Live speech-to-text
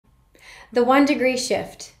The 1 Degree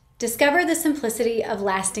Shift. Discover the Simplicity of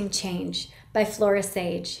Lasting Change by Flora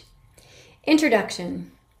Sage.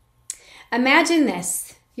 Introduction. Imagine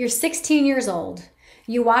this. You're 16 years old.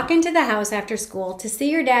 You walk into the house after school to see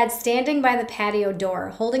your dad standing by the patio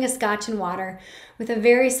door holding a scotch and water with a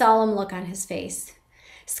very solemn look on his face.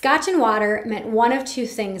 Scotch and water meant one of two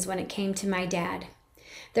things when it came to my dad.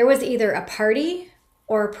 There was either a party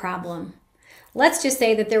or a problem. Let's just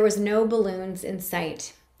say that there was no balloons in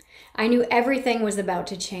sight. I knew everything was about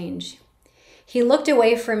to change. He looked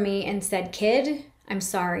away from me and said, "Kid, I'm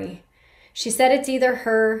sorry." She said, "It's either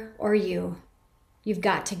her or you. You've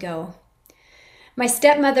got to go." My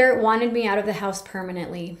stepmother wanted me out of the house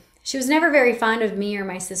permanently. She was never very fond of me or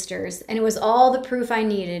my sisters, and it was all the proof I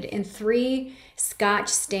needed in 3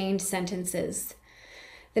 scotch-stained sentences.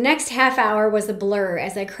 The next half hour was a blur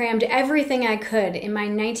as I crammed everything I could in my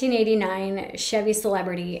 1989 Chevy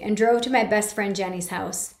Celebrity and drove to my best friend Jenny's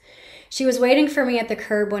house. She was waiting for me at the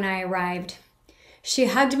curb when I arrived. She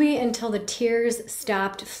hugged me until the tears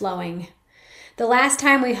stopped flowing. The last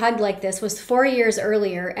time we hugged like this was 4 years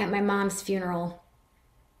earlier at my mom's funeral.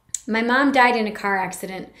 My mom died in a car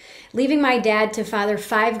accident, leaving my dad to father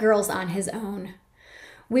 5 girls on his own.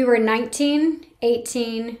 We were 19,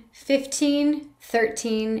 18, 15,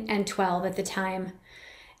 13, and 12 at the time,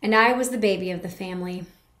 and I was the baby of the family.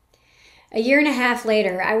 A year and a half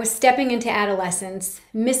later, I was stepping into adolescence,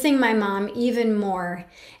 missing my mom even more,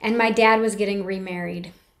 and my dad was getting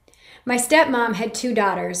remarried. My stepmom had 2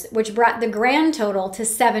 daughters, which brought the grand total to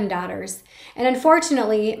 7 daughters. And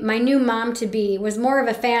unfortunately, my new mom-to-be was more of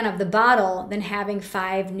a fan of the bottle than having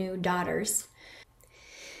 5 new daughters.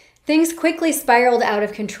 Things quickly spiraled out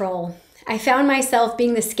of control. I found myself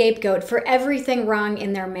being the scapegoat for everything wrong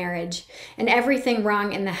in their marriage and everything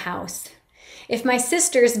wrong in the house. If my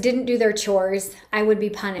sisters didn't do their chores, I would be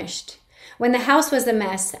punished. When the house was a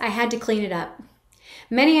mess, I had to clean it up.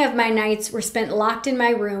 Many of my nights were spent locked in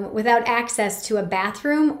my room without access to a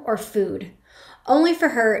bathroom or food, only for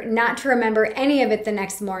her not to remember any of it the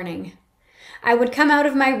next morning. I would come out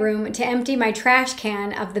of my room to empty my trash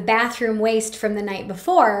can of the bathroom waste from the night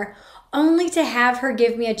before, only to have her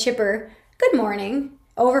give me a chipper "good morning"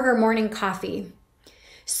 over her morning coffee.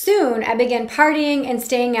 Soon, I began partying and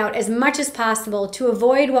staying out as much as possible to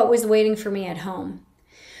avoid what was waiting for me at home.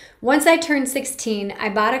 Once I turned 16, I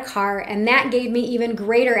bought a car, and that gave me even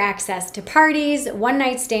greater access to parties,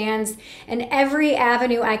 one-night stands, and every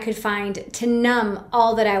avenue I could find to numb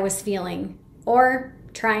all that I was feeling, or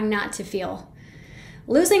trying not to feel.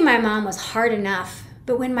 Losing my mom was hard enough,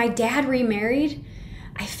 but when my dad remarried,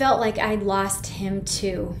 I felt like I'd lost him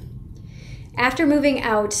too. After moving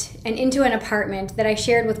out and into an apartment that I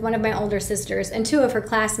shared with one of my older sisters and 2 of her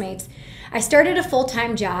classmates, I started a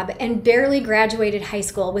full-time job and barely graduated high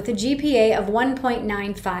school with a GPA of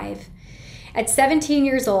 1.95. At 17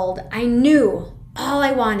 years old, I knew all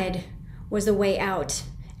I wanted was a way out,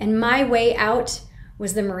 and my way out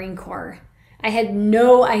was the Marine Corps. I had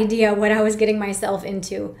no idea what I was getting myself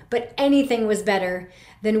into, but anything was better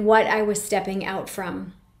than what I was stepping out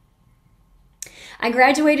from. I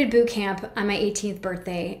graduated boot camp on my 18th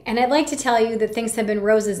birthday, and I'd like to tell you that things have been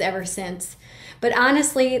roses ever since. But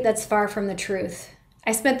honestly, that's far from the truth.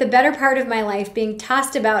 I spent the better part of my life being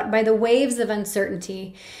tossed about by the waves of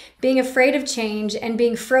uncertainty, being afraid of change, and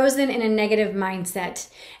being frozen in a negative mindset,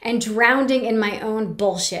 and drowning in my own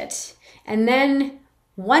bullshit. And then,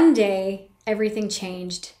 one day, everything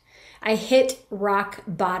changed. I hit rock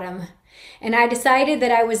bottom, and I decided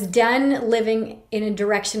that I was done living in a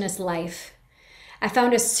directionless life. I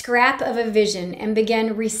found a scrap of a vision and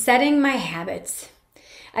began resetting my habits.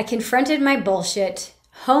 I confronted my bullshit,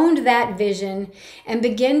 honed that vision, and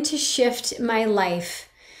began to shift my life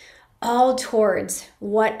all towards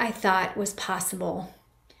what I thought was possible.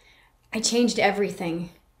 I changed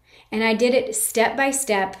everything, and I did it step by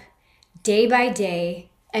step, day by day,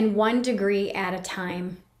 and 1 degree at a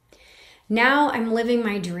time. Now I'm living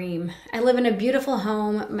my dream. I live in a beautiful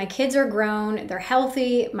home. My kids are grown. They're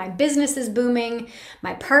healthy. My business is booming.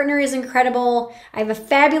 My partner is incredible. I have a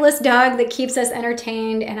fabulous dog that keeps us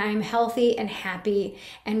entertained, and I'm healthy and happy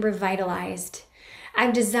and revitalized.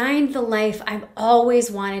 I've designed the life I've always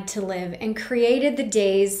wanted to live and created the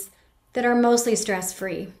days that are mostly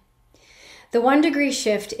stress-free. The 1 Degree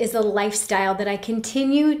Shift is a lifestyle that I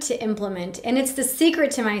continue to implement, and it's the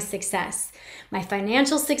secret to my success. My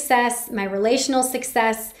financial success, my relational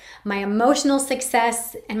success, my emotional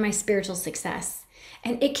success, and my spiritual success.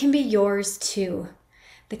 And it can be yours too.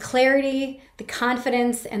 The clarity, the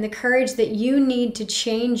confidence, and the courage that you need to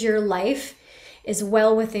change your life is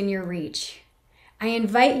well within your reach. I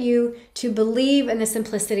invite you to believe in the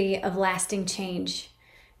simplicity of lasting change.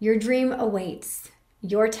 Your dream awaits.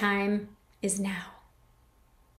 Your time is now.